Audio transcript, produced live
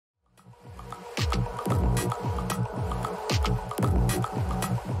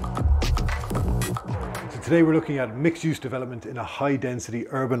Today we're looking at mixed-use development in a high-density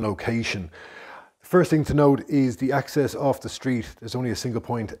urban location. The first thing to note is the access off the street. There's only a single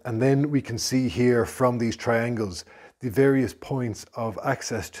point, and then we can see here from these triangles the various points of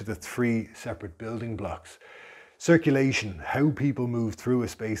access to the three separate building blocks. Circulation, how people move through a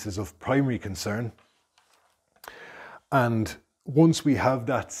space, is of primary concern. And once we have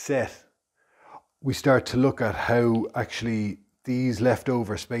that set, we start to look at how actually these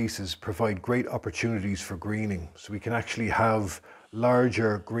leftover spaces provide great opportunities for greening. So we can actually have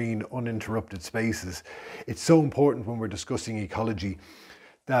larger green uninterrupted spaces. It's so important when we're discussing ecology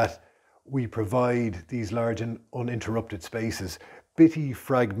that we provide these large and uninterrupted spaces. Bitty,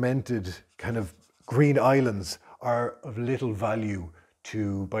 fragmented kind of green islands are of little value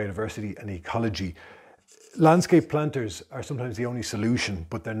to biodiversity and ecology. Landscape planters are sometimes the only solution,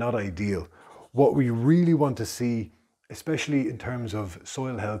 but they're not ideal. What we really want to see, especially in terms of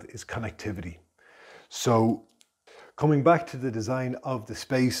soil health, is connectivity. So coming back to the design of the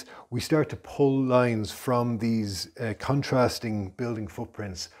space, we start to pull lines from these contrasting building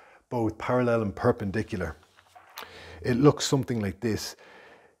footprints, both parallel and perpendicular. It looks something like this.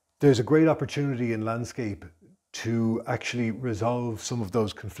 There's a great opportunity in landscape to actually resolve some of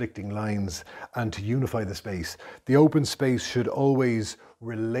those conflicting lines and to unify the space. The open space should always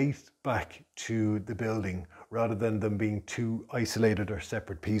relate back to the building rather than them being two isolated or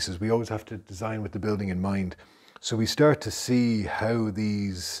separate pieces. We always have to design with the building in mind. So we start to see how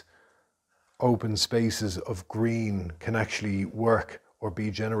these open spaces of green can actually work or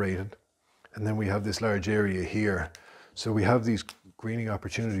be generated. And then we have this large area here. So we have these greening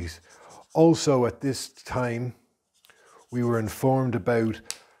opportunities. Also at this time, we were informed about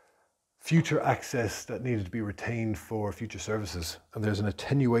future access that needed to be retained for future services. And there's an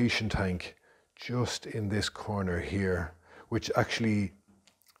attenuation tank just in this corner here, which actually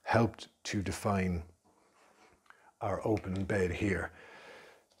helped to define our open bed here.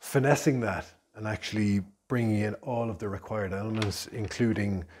 Finessing that and actually bringing in all of the required elements,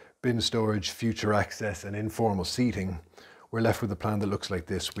 including bin storage, future access and informal seating, we're left with a plan that looks like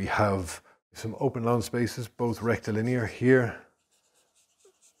this. We have some open lawn spaces, both rectilinear here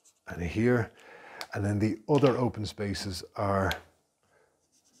and here, and then the other open spaces are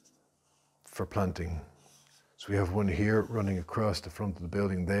for planting. So we have one here running across the front of the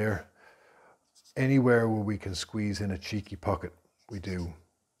building there. Anywhere where we can squeeze in a cheeky pocket, we do.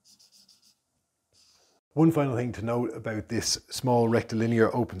 One final thing to note about this small rectilinear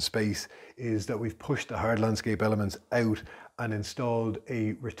open space is that we've pushed the hard landscape elements out and installed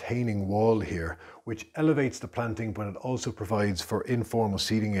a retaining wall here, which elevates the planting, but it also provides for informal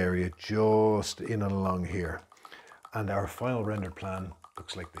seating area just in and along here. And our final rendered plan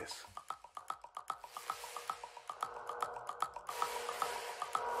looks like this.